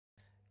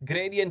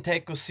Gradient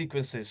echo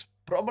sequences,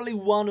 probably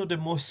one of the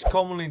most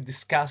commonly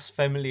discussed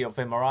family of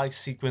MRI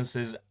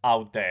sequences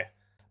out there.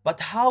 But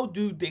how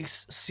do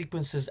these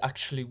sequences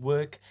actually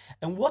work,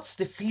 and what's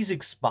the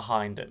physics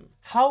behind them?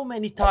 How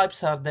many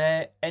types are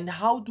there, and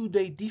how do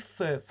they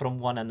differ from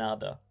one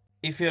another?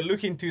 If you're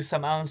looking to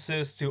some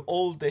answers to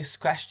all these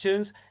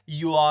questions,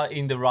 you are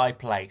in the right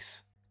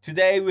place.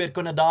 Today we're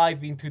gonna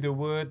dive into the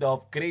world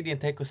of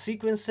gradient echo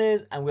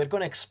sequences, and we're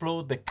gonna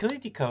explore the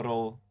critical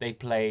role they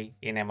play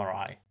in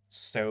MRI.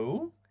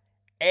 So,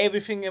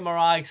 everything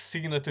MRI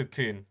signal to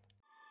tune.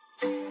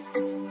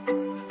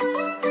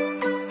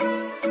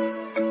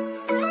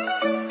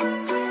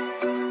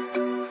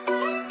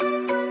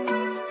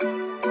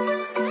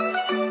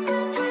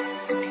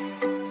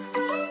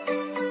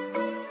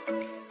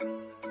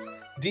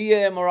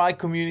 Dear MRI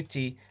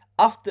community,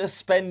 after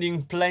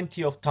spending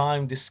plenty of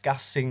time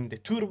discussing the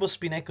turbo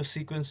spin echo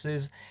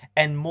sequences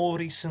and more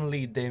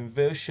recently the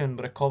inversion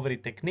recovery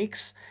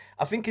techniques,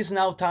 I think it's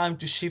now time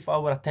to shift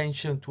our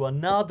attention to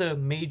another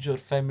major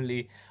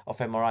family of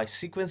MRI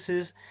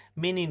sequences,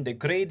 meaning the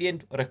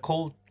gradient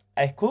recall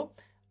echo,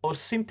 or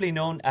simply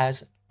known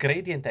as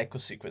gradient echo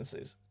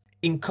sequences.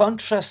 In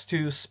contrast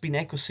to spin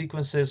echo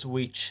sequences,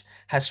 which,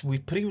 as we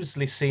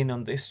previously seen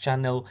on this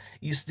channel,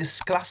 use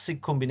this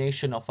classic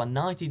combination of a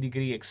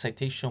 90-degree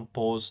excitation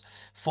pause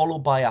followed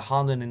by a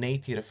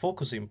 180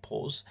 refocusing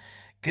pause,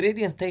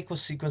 gradient echo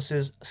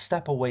sequences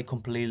step away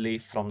completely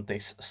from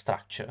this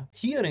structure.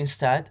 Here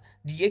instead,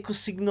 the echo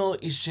signal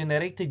is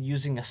generated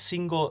using a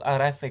single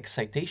RF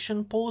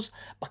excitation pause,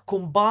 but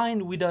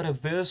combined with a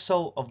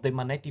reversal of the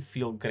magnetic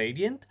field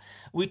gradient,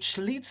 which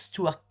leads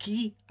to a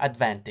key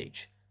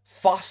advantage: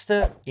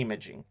 faster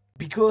imaging.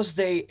 Because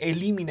they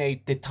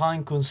eliminate the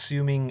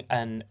time-consuming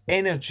and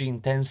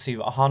energy-intensive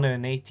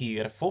 180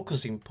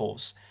 refocusing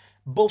pause,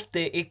 both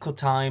the echo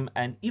time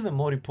and, even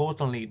more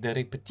importantly, the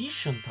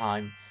repetition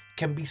time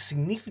can be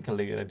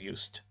significantly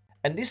reduced.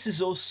 And this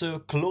is also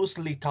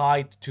closely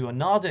tied to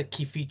another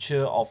key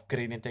feature of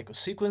gradient echo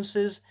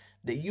sequences: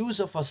 the use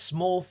of a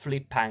small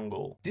flip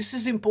angle. This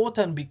is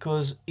important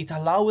because it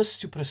allows us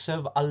to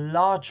preserve a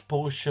large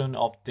portion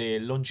of the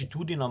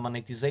longitudinal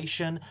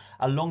magnetization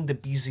along the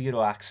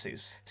B0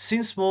 axis.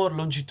 Since more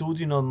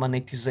longitudinal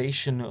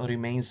magnetization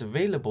remains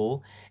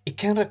available, it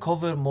can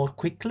recover more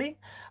quickly,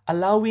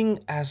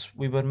 allowing, as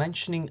we were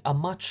mentioning, a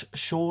much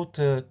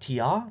shorter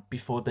TR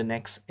before the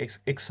next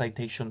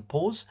excitation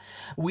pause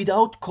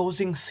without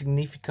causing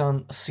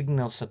significant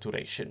signal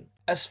saturation.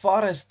 As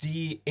far as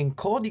the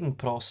encoding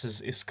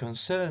process is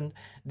concerned,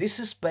 this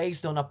is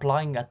based on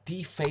applying a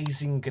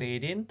dephasing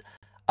gradient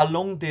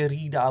along the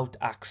readout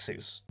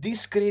axis.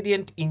 This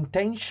gradient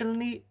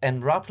intentionally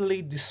and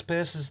rapidly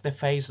disperses the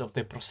phase of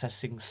the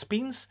processing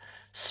spins,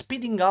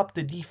 speeding up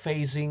the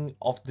dephasing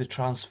of the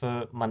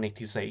transfer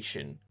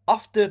magnetization.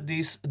 After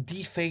this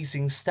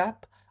dephasing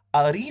step,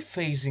 a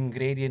rephasing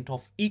gradient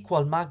of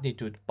equal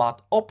magnitude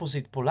but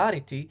opposite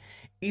polarity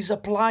is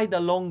applied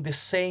along the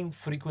same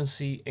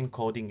frequency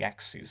encoding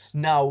axis.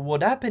 Now,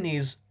 what happens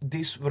is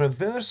this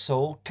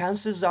reversal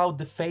cancels out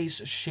the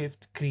phase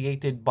shift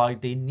created by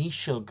the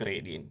initial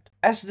gradient.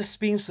 As the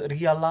spins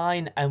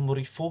realign and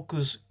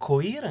refocus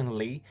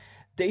coherently,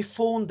 they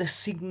form the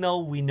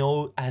signal we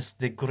know as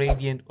the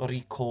gradient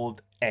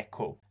recalled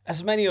echo.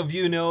 As many of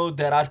you know,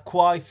 there are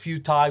quite few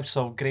types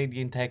of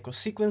gradient echo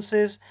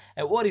sequences,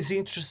 and what is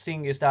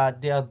interesting is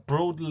that they are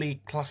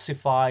broadly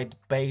classified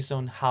based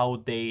on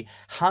how they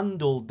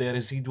handle the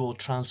residual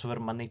transfer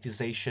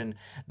magnetization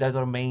that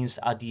remains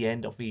at the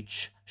end of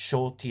each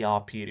short TR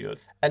period.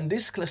 And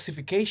this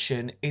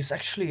classification is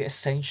actually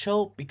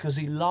essential because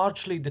it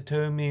largely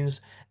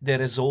determines the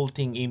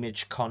resulting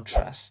image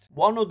contrast.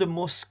 One of the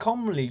most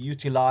commonly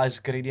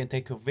utilized gradient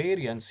echo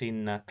variants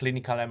in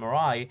clinical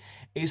MRI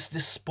is the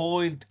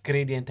spoiled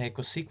gradient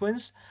echo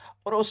sequence,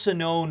 or also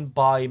known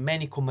by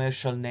many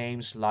commercial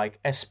names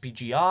like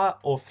SPGR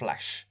or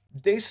Flash.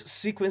 These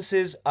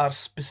sequences are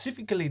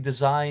specifically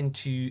designed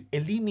to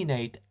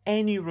eliminate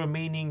any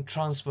remaining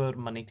transfer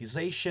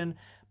magnetization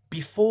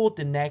before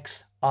the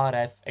next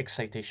RF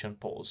excitation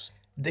pause.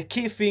 The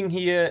key thing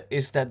here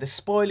is that the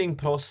spoiling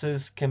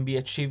process can be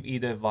achieved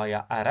either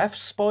via RF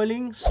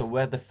spoiling, so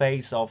where the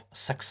phase of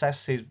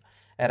successive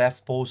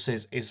RF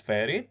pulses is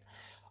varied,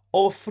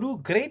 or through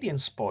gradient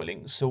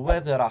spoiling, so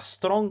where there are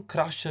strong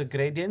crusher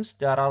gradients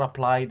that are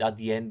applied at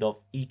the end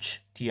of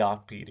each TR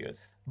period.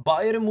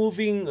 By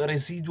removing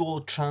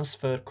residual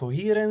transfer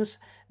coherence,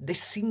 the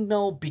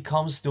signal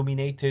becomes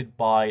dominated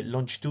by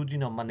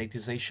longitudinal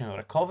magnetization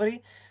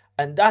recovery,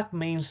 and that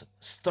means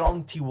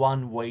strong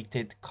T1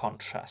 weighted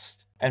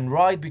contrast. And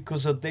right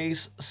because of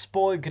this,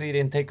 spoiled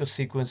gradient echo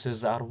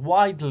sequences are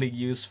widely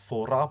used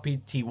for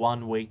rapid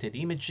T1 weighted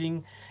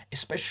imaging,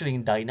 especially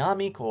in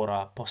dynamic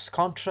or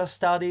post-contrast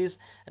studies.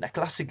 And a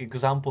classic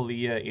example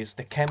here is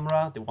the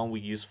camera, the one we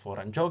use for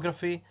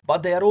angiography.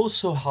 But they are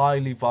also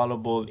highly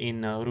valuable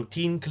in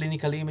routine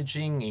clinical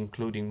imaging,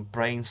 including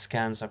brain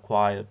scans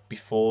acquired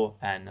before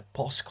and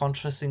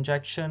post-contrast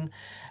injection,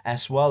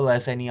 as well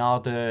as any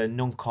other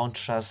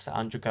non-contrast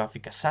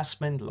angiographic assessment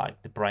assessment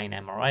like the brain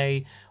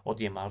MRA or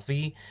the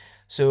MRV.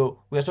 So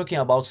we are talking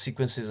about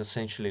sequences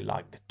essentially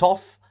like the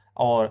TOF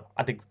or,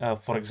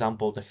 for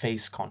example, the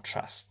phase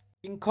contrast.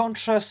 In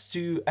contrast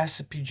to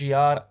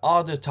SPGR,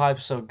 other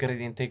types of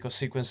gradient echo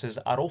sequences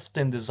are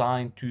often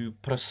designed to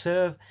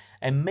preserve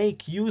and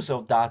make use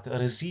of that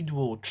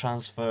residual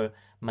transfer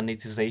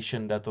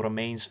magnetization that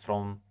remains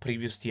from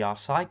previous TR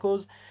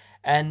cycles.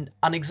 And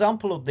an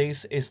example of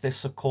this is the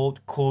so-called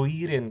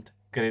coherent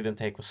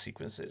gradient echo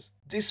sequences.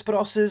 This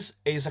process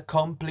is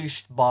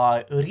accomplished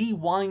by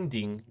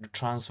rewinding the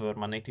transfer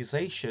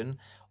magnetization,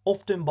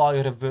 often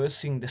by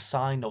reversing the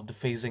sign of the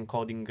phase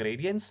encoding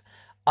gradients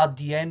at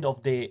the end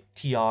of the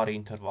TR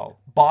interval.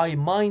 By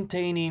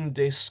maintaining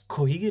this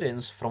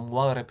coherence from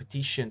one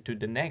repetition to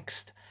the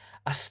next,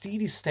 a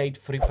steady state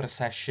free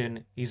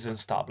precession is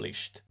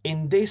established.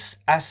 In this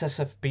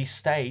SSFP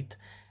state,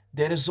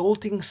 the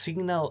resulting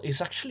signal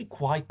is actually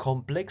quite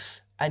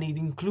complex, and it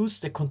includes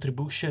the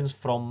contributions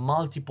from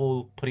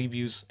multiple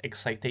previous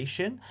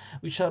excitation,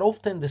 which are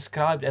often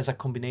described as a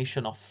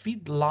combination of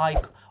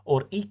feed-like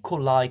or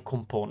echo-like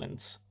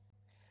components.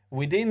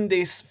 Within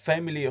this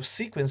family of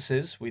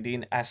sequences,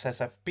 within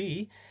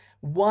SSFP,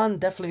 one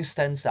definitely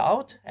stands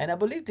out, and I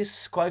believe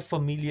this is quite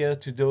familiar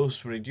to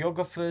those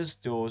radiographers,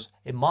 those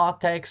MR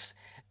techs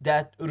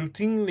that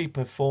routinely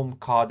perform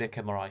cardiac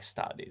MRI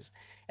studies.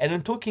 And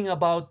I'm talking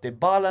about the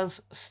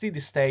balanced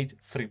steady-state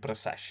free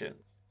precession.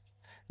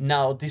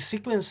 Now, this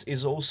sequence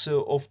is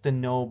also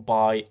often known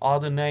by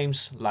other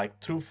names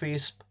like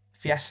TrueFISP,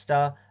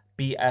 Fiesta,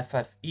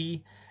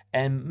 BFFE,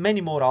 and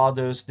many more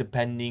others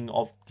depending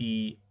on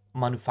the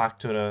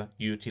manufacturer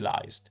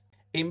utilized.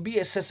 In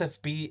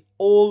BSSFP,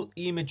 all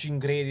imaging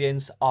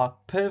gradients are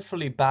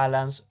perfectly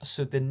balanced,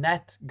 so the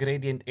net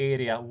gradient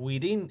area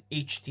within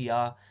each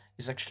TR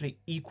is actually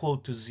equal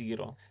to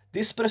 0.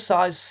 This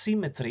precise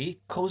symmetry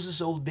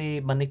causes all the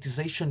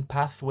magnetization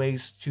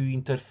pathways to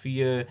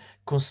interfere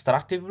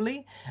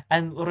constructively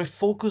and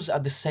refocus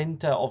at the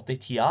center of the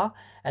TR,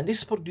 and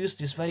this produces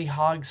this very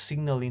high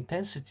signal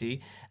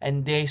intensity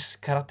and this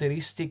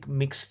characteristic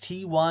mixed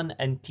T1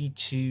 and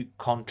T2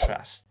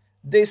 contrast.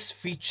 These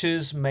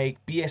features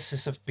make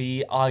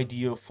BSSFP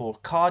ideal for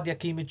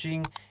cardiac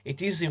imaging.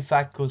 It is in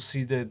fact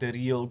considered the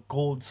real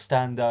gold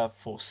standard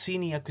for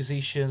cine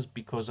acquisitions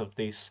because of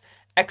this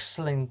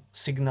excellent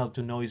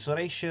signal-to-noise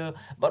ratio,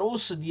 but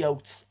also the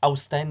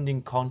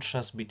outstanding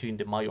contrast between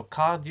the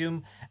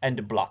myocardium and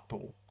the blood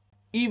pool.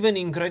 Even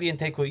in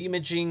gradient echo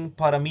imaging,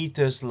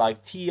 parameters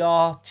like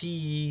TR,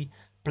 TE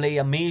play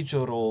a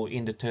major role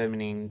in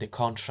determining the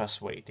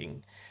contrast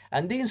weighting.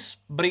 And this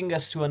brings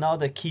us to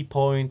another key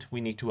point we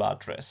need to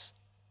address.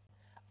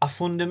 A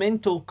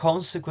fundamental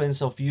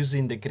consequence of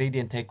using the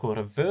gradient echo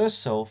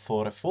reversal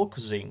for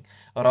refocusing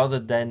rather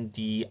than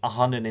the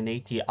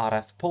 180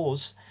 RF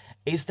pulse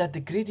is that the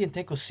gradient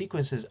echo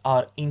sequences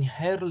are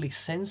inherently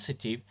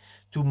sensitive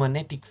to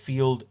magnetic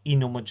field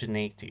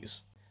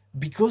inhomogeneities.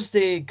 Because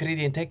the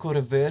gradient echo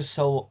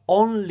reversal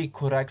only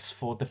corrects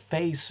for the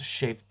phase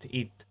shift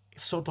it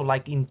sort of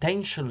like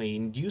intentionally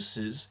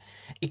induces,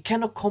 it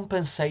cannot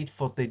compensate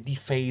for the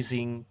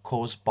dephasing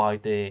caused by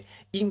the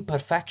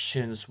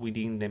imperfections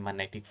within the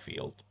magnetic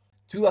field.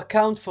 To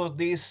account for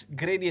this,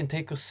 gradient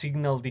echo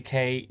signal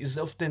decay is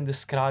often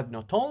described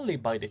not only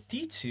by the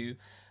T2,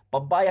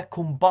 but by a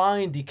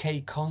combined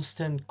decay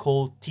constant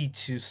called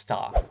T2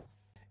 star.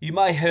 You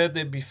might have heard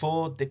it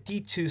before, the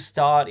T2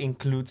 star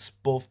includes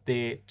both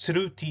the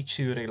true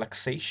T2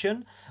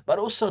 relaxation, but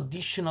also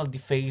additional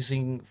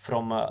dephasing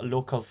from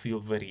local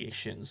field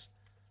variations.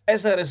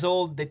 As a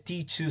result, the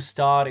T2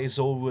 star is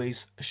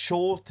always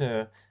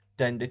shorter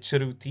than the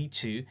true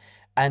T2,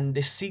 and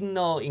the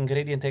signal in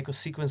gradient echo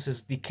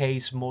sequences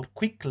decays more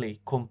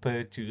quickly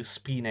compared to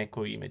spin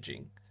echo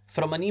imaging.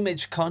 From an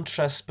image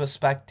contrast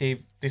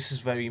perspective, this is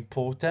very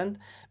important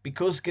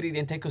because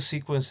gradient echo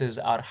sequences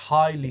are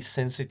highly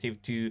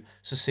sensitive to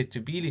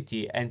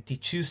susceptibility and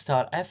T2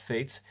 star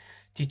effects.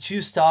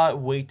 T2 star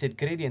weighted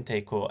gradient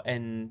echo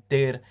and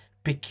their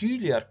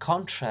peculiar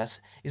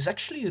contrast is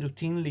actually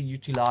routinely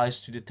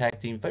utilized to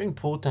detecting very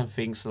important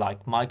things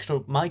like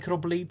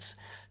microbleeds,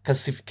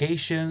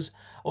 calcifications,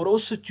 or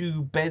also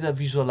to better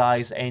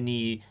visualize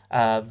any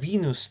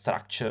venous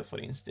structure, for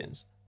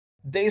instance.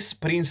 These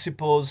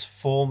principles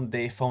form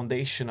the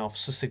foundation of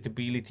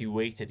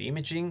susceptibility-weighted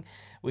imaging,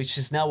 which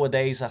is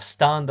nowadays a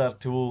standard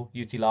tool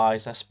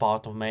utilized as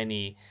part of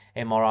many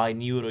MRI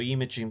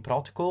neuroimaging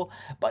protocol,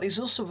 but is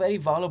also very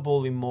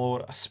valuable in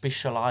more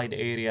specialized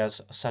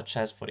areas such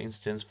as, for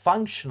instance,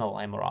 functional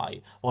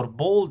MRI or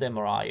bold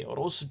MRI, or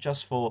also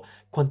just for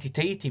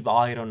quantitative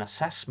iron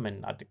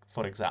assessment,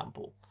 for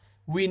example.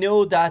 We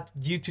know that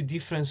due to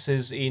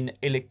differences in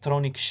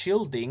electronic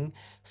shielding,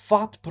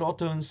 fat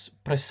protons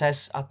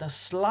precess at a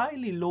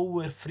slightly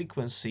lower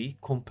frequency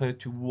compared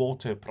to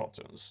water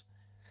protons.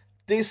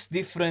 This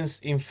difference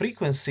in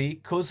frequency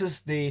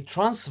causes the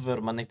transfer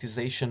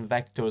magnetization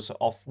vectors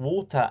of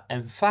water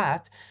and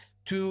fat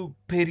to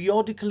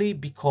periodically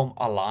become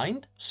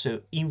aligned,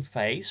 so in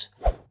phase,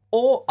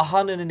 or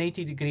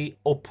 180-degree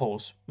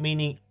opposed,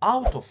 meaning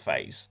out of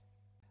phase.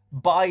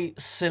 By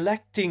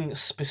selecting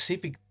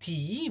specific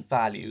TE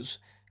values,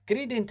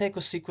 gradient echo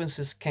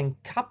sequences can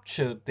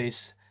capture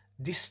this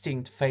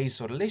distinct phase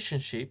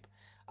relationship,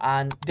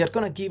 and they're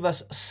going to give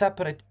us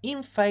separate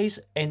in-phase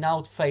and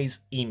out-phase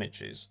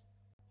images.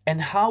 And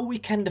how we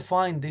can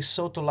define this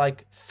sort of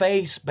like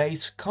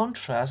phase-based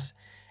contrast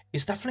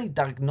is definitely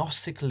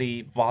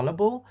diagnostically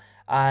valuable,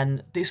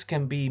 and this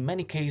can be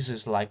many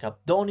cases like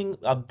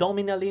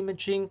abdominal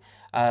imaging,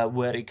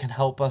 where it can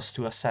help us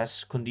to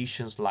assess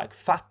conditions like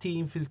fatty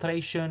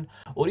infiltration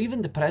or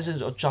even the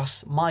presence of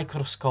just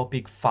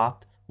microscopic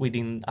fat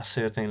within a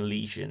certain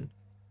lesion.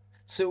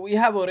 So we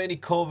have already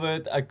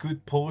covered a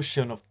good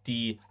portion of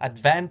the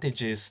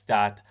advantages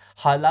that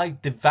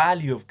highlight the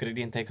value of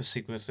gradient echo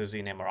sequences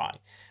in MRI.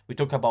 We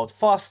talk about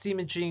fast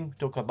imaging, we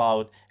talk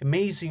about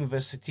amazing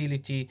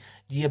versatility,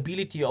 the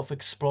ability of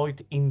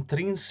exploit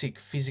intrinsic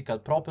physical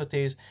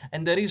properties,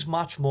 and there is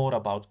much more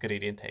about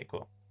gradient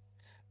echo.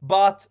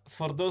 But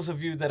for those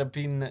of you that have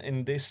been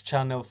in this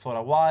channel for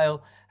a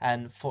while,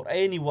 and for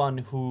anyone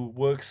who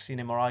works in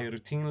MRI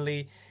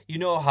routinely, you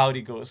know how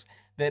it goes.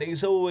 There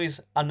is always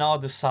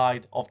another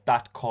side of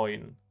that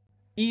coin.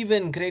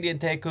 Even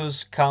gradient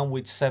echoes come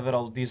with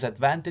several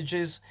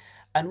disadvantages,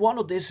 and one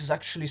of these is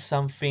actually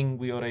something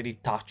we already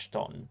touched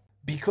on.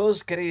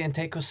 Because gradient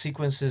echo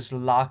sequences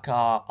lack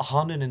a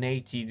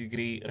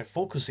 180-degree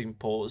refocusing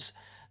pose,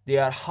 they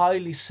are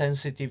highly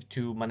sensitive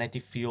to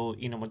magnetic field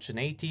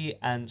inhomogeneity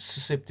and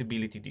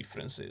susceptibility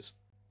differences.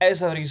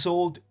 As a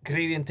result,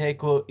 gradient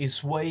echo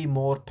is way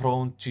more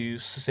prone to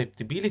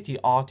susceptibility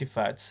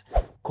artifacts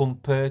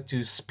compared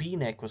to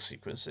spin echo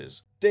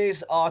sequences.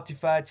 These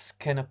artifacts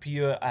can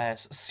appear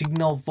as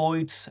signal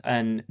voids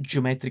and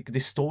geometric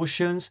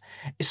distortions,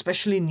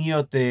 especially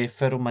near the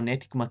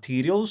ferromagnetic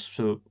materials,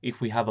 so if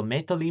we have a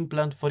metal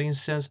implant for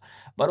instance,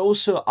 but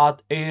also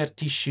at air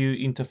tissue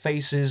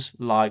interfaces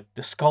like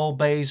the skull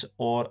base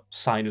or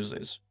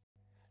sinuses.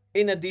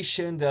 In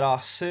addition, there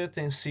are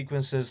certain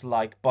sequences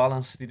like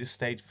balanced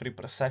steady-state free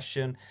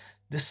precession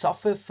that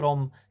suffer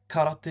from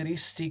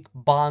characteristic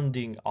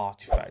banding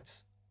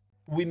artifacts.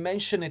 We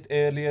mentioned it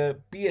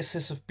earlier,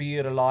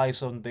 BSSFP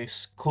relies on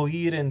this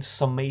coherent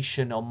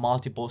summation of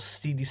multiple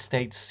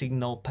steady-state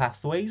signal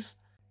pathways.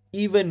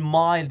 Even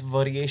mild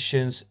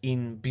variations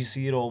in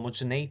B0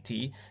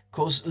 homogeneity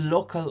cause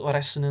local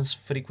resonance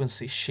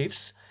frequency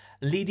shifts,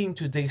 leading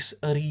to these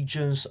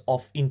regions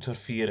of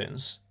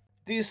interference.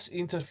 This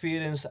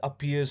interference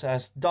appears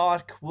as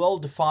dark,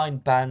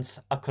 well-defined bands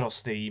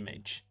across the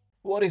image.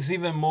 What is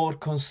even more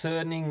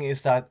concerning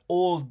is that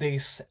all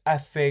these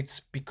effects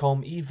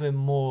become even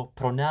more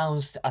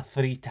pronounced at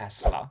 3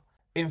 Tesla.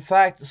 In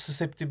fact,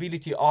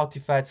 susceptibility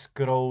artifacts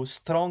grow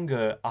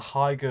stronger at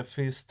higher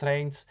field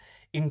strengths,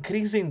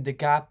 increasing the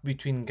gap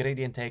between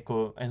gradient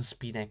echo and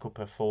spin echo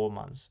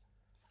performance.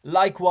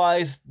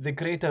 Likewise, the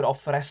greater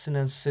of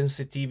resonance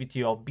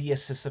sensitivity of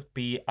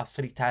BSSFP at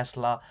 3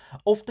 Tesla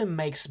often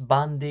makes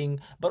banding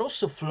but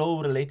also flow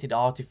related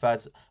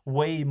artifacts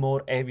way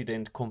more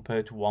evident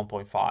compared to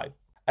 1.5.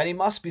 And it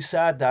must be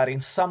said that in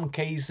some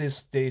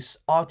cases these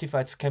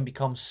artifacts can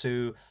become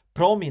so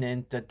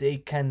prominent that they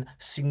can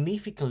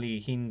significantly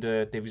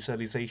hinder the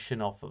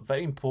visualization of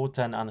very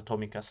important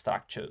anatomical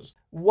structures.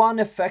 One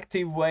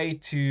effective way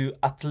to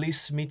at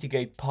least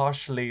mitigate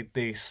partially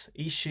these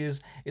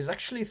issues is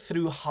actually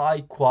through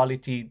high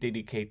quality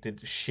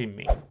dedicated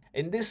shimming.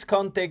 In this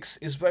context,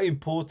 it's very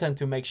important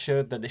to make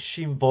sure that the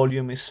shim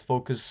volume is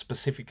focused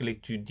specifically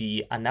to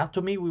the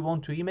anatomy we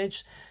want to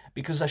image,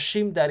 because a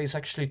shim that is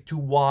actually too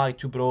wide,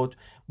 too broad,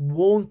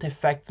 won't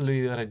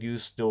effectively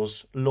reduce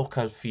those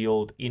local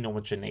field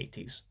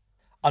inhomogeneities.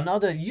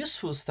 Another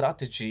useful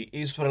strategy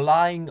is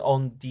relying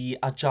on the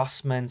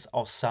adjustments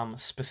of some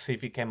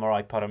specific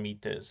MRI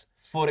parameters.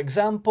 For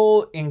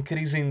example,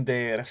 increasing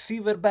the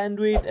receiver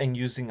bandwidth and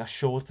using a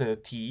shorter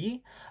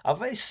TE are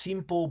very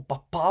simple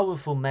but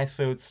powerful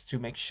methods to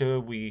make sure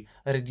we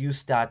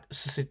reduce that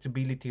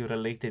susceptibility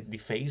related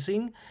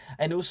dephasing,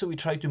 and also we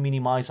try to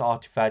minimize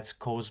artifacts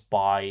caused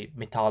by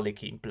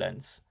metallic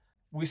implants.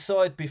 We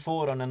saw it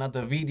before on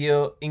another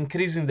video.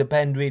 Increasing the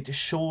bandwidth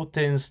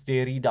shortens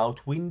the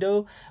readout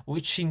window,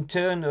 which in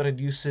turn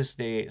reduces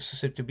the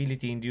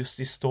susceptibility-induced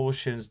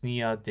distortions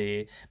near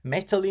the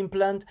metal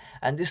implant,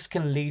 and this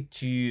can lead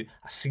to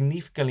a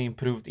significantly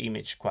improved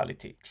image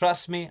quality.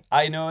 Trust me,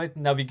 I know it,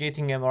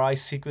 navigating MRI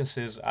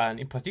sequences, and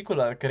in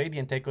particular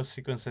gradient echo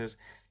sequences,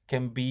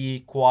 can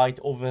be quite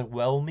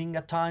overwhelming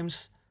at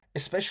times.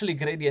 Especially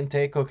gradient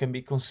echo can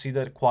be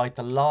considered quite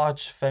a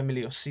large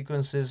family of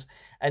sequences,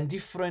 and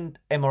different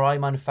MRI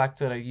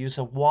manufacturers use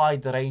a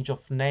wide range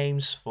of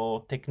names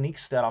for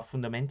techniques that are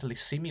fundamentally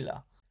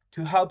similar.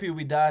 To help you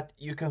with that,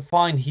 you can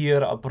find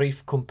here a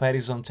brief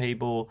comparison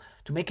table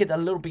to make it a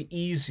little bit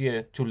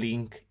easier to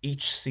link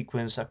each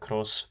sequence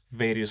across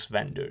various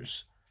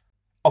vendors.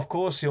 Of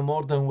course, you're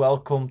more than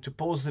welcome to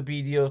pause the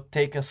video,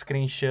 take a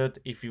screenshot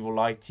if you would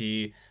like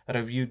to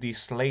review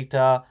this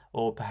later,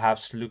 or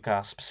perhaps look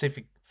at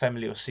specific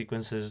family of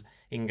sequences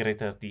in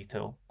greater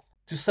detail.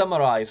 To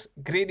summarize,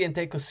 gradient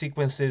echo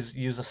sequences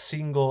use a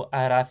single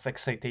RF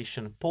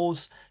excitation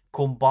pulse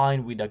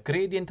combined with a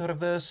gradient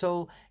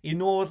reversal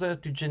in order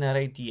to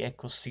generate the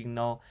echo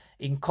signal,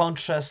 in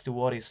contrast to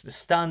what is the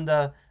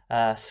standard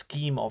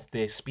scheme of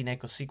the spin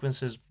echo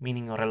sequences,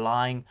 meaning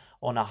relying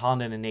on a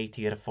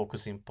 180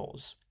 refocusing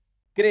pulse.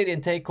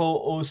 Gradient echo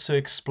also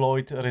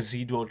exploit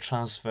residual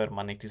transfer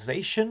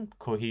magnetization,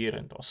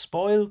 coherent or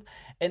spoiled,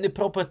 and the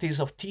properties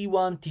of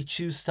T1,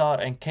 T2 star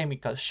and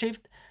chemical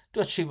shift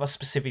to achieve a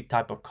specific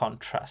type of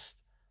contrast.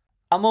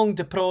 Among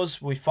the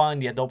pros, we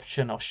find the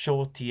adoption of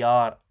short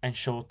TR and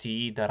short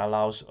TE that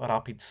allows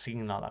rapid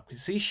signal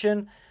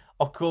acquisition.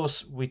 Of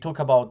course, we talk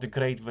about the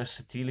great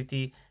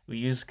versatility. We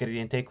use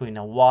gradient echo in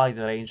a wide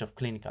range of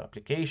clinical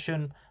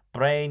application,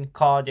 brain,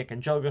 cardiac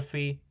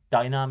angiography,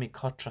 dynamic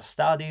contrast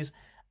studies,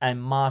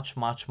 and much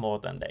more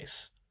than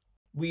this.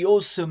 We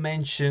also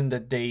mentioned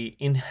that they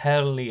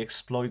inherently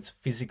exploit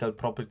physical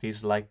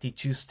properties like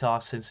T2 star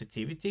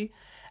sensitivity,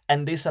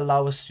 and this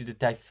allows us to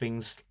detect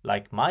things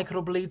like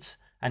microbleeds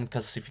and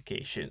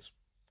calcifications.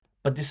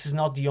 But this is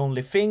not the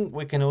only thing.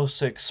 We can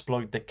also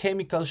exploit the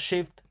chemical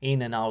shift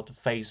in and out of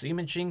phase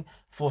imaging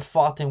for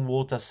fat and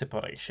water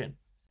separation.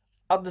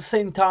 At the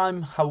same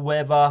time,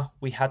 however,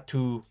 we had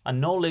to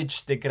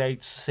acknowledge the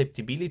great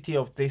susceptibility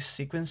of these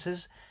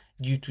sequences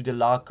due to the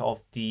lack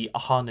of the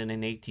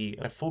 180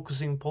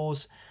 refocusing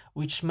pulse,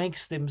 which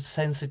makes them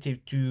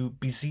sensitive to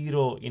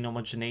B0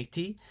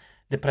 inhomogeneity,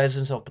 the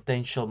presence of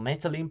potential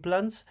metal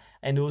implants,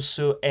 and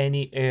also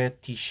any air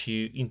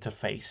tissue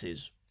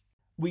interfaces.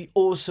 We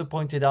also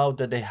pointed out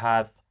that they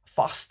have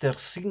faster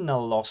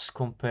signal loss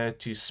compared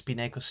to spin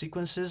echo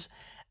sequences,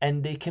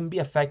 and they can be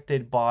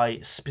affected by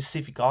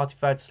specific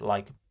artifacts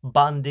like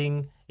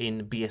banding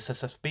in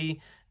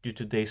BSSFP due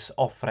to this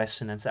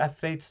off-resonance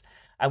effects,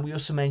 and we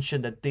also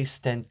mentioned that these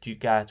tend to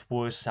get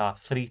worse at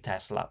 3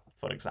 Tesla,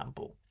 for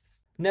example.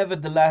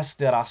 Nevertheless,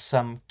 there are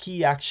some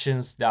key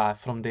actions that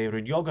from the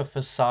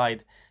radiographer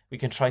side we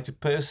can try to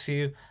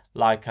pursue,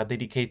 like a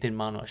dedicated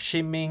manual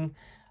shimming,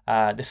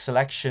 the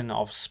selection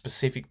of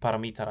specific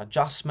parameter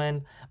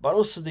adjustment, but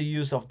also the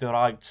use of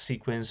derived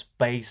sequence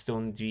based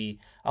on the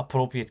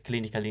appropriate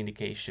clinical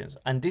indications.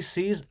 And this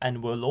is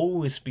and will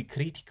always be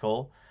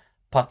critical,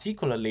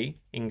 particularly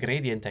in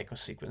gradient echo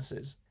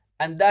sequences.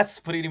 And that's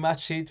pretty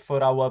much it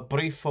for our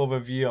brief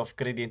overview of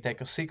gradient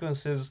echo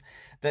sequences.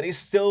 There is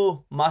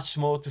still much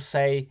more to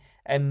say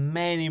and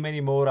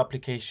many more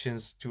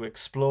applications to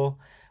explore.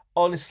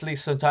 Honestly,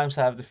 sometimes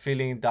I have the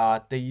feeling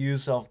that the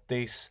use of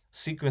these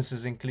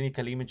sequences in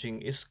clinical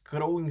imaging is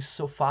growing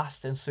so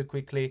fast and so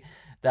quickly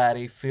that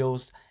it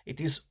feels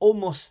it is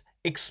almost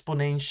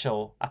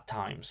exponential at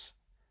times.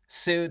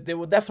 So there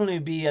will definitely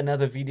be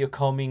another video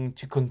coming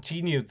to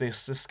continue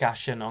this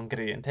discussion on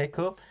gradient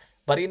echo.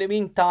 But in the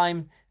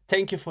meantime,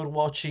 thank you for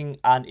watching,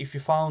 and if you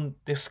found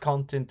this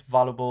content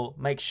valuable,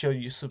 make sure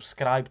you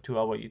subscribe to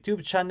our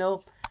YouTube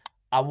channel.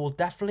 I will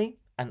definitely,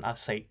 and I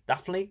say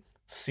definitely,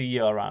 see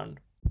you around.